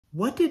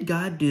What did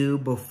God do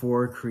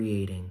before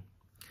creating?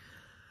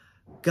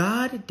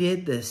 God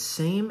did the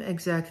same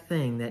exact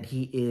thing that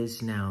he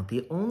is now.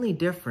 The only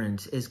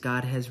difference is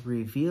God has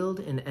revealed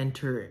and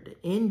entered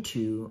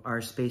into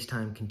our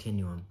space-time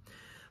continuum.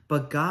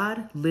 But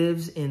God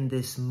lives in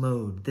this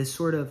mode, this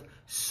sort of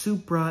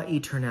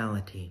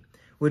supra-eternality,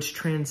 which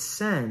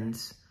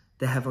transcends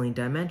the heavenly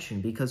dimension,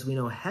 because we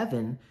know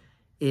heaven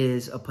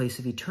is a place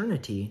of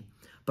eternity,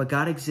 but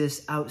God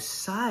exists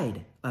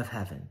outside of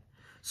heaven.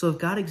 So if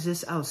God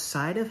exists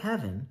outside of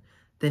heaven,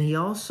 then he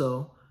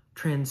also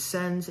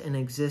transcends and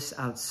exists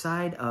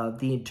outside of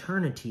the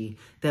eternity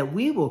that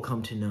we will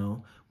come to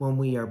know when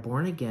we are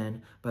born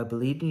again by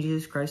believing in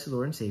Jesus Christ, the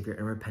Lord and Savior,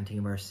 and repenting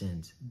of our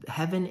sins.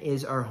 Heaven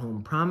is our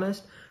home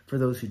promised for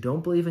those who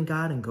don't believe in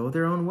God and go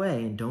their own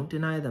way and don't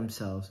deny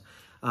themselves.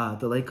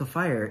 The lake of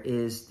fire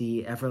is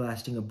the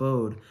everlasting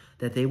abode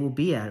that they will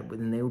be at,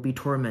 and they will be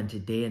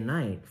tormented day and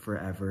night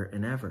forever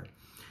and ever.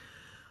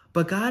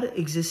 But God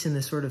exists in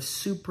this sort of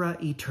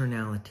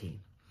supra-eternality.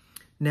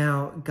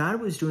 Now, God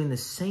was doing the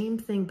same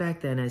thing back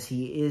then as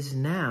he is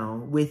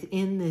now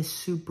within this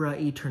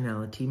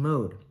supra-eternality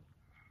mode.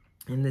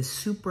 And this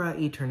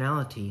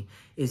supra-eternality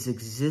is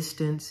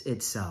existence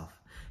itself,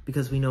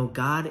 because we know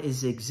God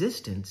is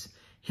existence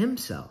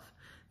himself.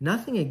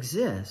 Nothing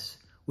exists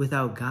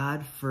without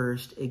God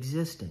first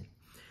existing.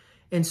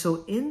 And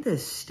so in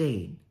this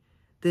state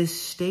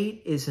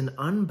is an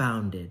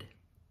unbounded,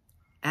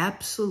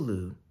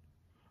 absolute,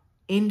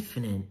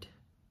 infinite,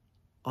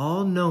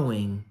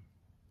 all-knowing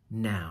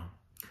now.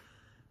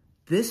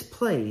 This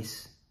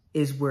place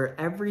is where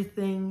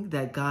everything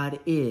that God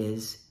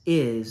is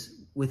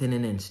within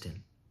an instant.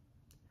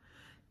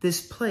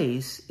 This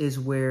place is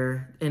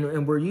where,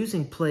 and we're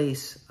using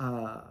place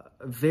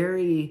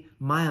very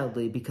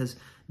mildly, because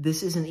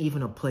this isn't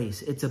even a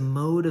place. It's a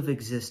mode of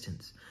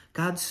existence.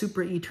 God's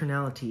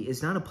super-eternality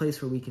is not a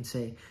place where we can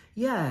say,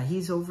 yeah,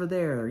 he's over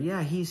there, or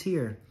yeah, he's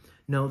here.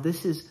 No,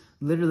 this is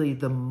literally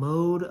the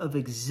mode of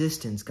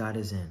existence God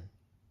is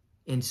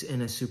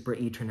in a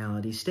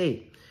super-eternality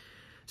state.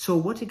 So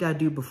what did God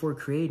do before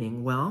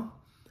creating? Well,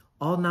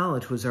 all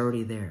knowledge was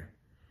already there.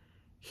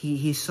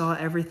 He saw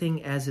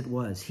everything as it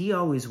was. He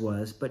always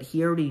was, but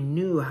he already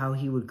knew how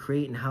he would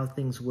create and how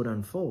things would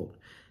unfold.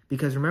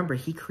 Because remember,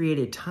 he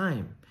created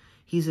time.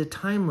 He's a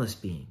timeless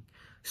being.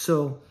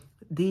 So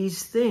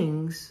these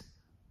things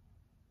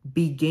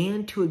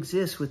began to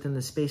exist within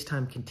the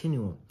space-time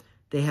continuum.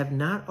 They have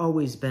not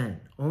always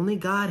been. Only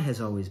God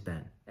has always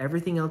been.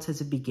 Everything else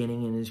has a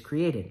beginning and is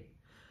created.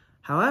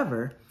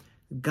 However,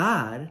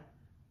 God,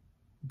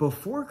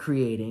 before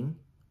creating,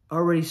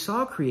 already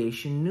saw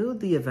creation, knew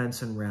the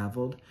events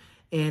unraveled,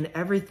 and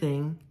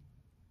everything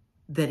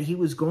that he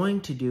was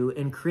going to do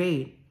and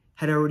create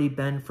had already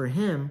been for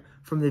him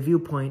from the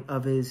viewpoint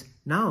of his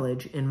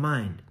knowledge and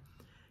mind.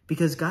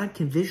 Because God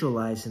can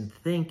visualize and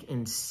think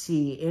and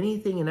see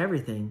anything and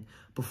everything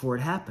before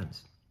it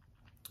happens.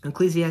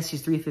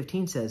 Ecclesiastes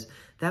 3:15 says,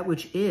 that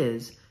which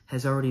is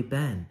has already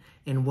been,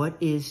 and what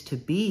is to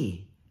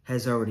be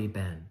has already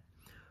been.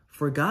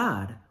 For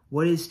God,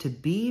 what is to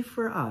be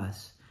for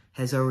us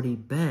has already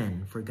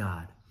been for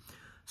God.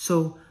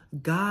 So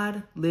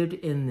God lived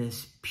in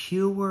this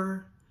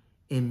pure,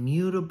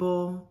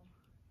 immutable,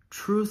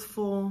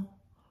 truthful,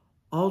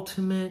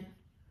 ultimate,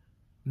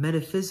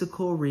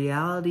 metaphysical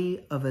reality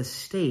of a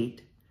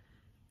state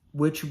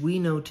which we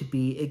know to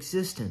be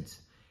existence.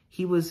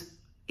 He was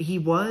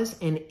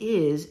and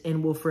is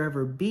and will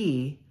forever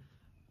be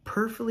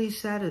perfectly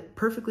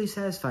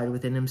satisfied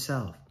within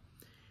himself.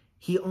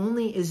 He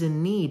only is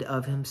in need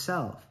of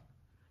himself.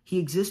 He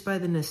exists by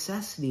the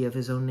necessity of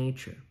his own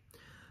nature.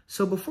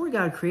 So before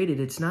God created,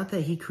 it's not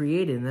that he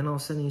created and then all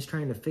of a sudden he's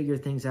trying to figure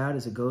things out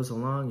as it goes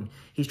along and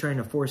he's trying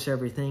to force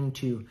everything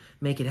to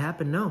make it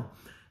happen. No,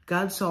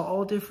 God saw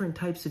all different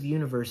types of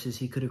universes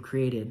he could have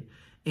created,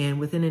 and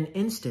within an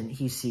instant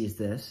he sees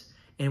this,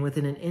 and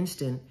within an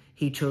instant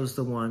he chose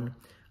the one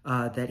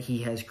that he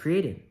has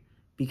created.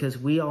 Because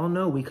we all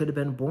know we could have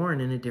been born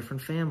in a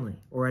different family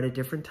or at a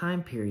different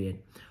time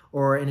period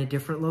or in a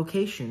different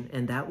location,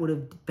 and that would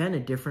have been a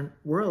different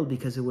world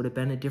because it would have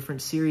been a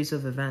different series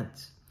of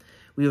events.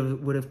 We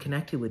would have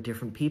connected with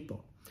different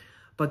people.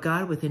 But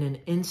God, within an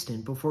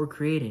instant before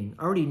creating,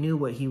 already knew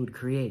what he would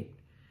create.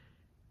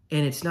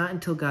 And it's not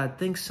until God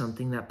thinks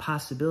something that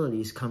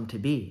possibilities come to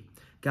be.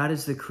 God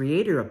is the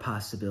creator of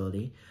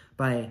possibility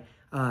by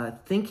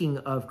thinking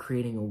of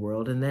creating a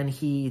world, and then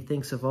he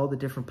thinks of all the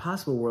different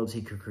possible worlds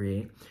he could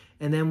create.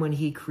 And then when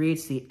he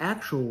creates the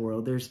actual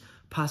world, there's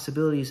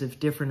possibilities of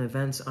different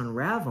events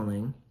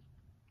unraveling,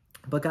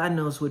 but God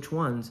knows which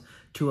ones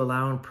to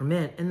allow and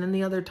permit, and then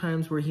the other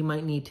times where he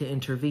might need to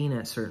intervene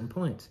at certain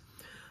points.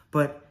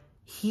 But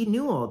he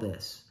knew all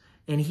this,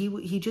 and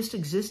he just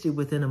existed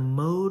within a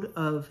mode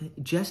of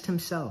just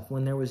himself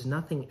when there was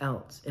nothing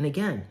else. And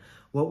again,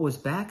 what was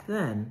back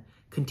then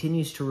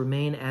continues to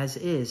remain as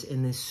is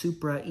in this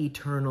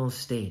supra-eternal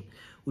state,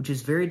 which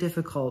is very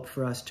difficult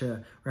for us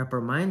to wrap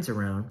our minds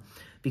around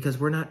because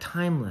we're not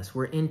timeless,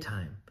 we're in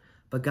time.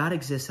 But God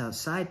exists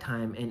outside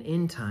time and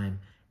in time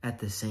at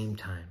the same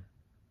time.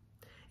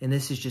 And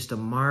this is just a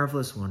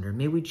marvelous wonder.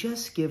 May we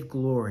just give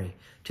glory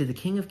to the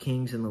King of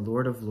Kings and the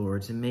Lord of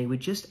Lords, and may we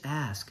just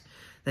ask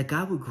that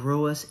God would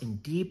grow us in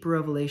deep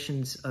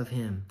revelations of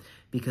him,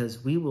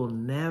 because we will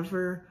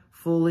never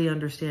fully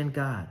understand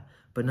God.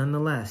 But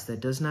nonetheless,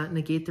 that does not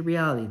negate the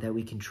reality that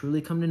we can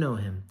truly come to know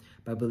him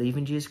by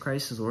believing Jesus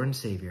Christ as Lord and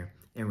Savior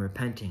and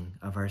repenting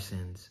of our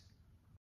sins.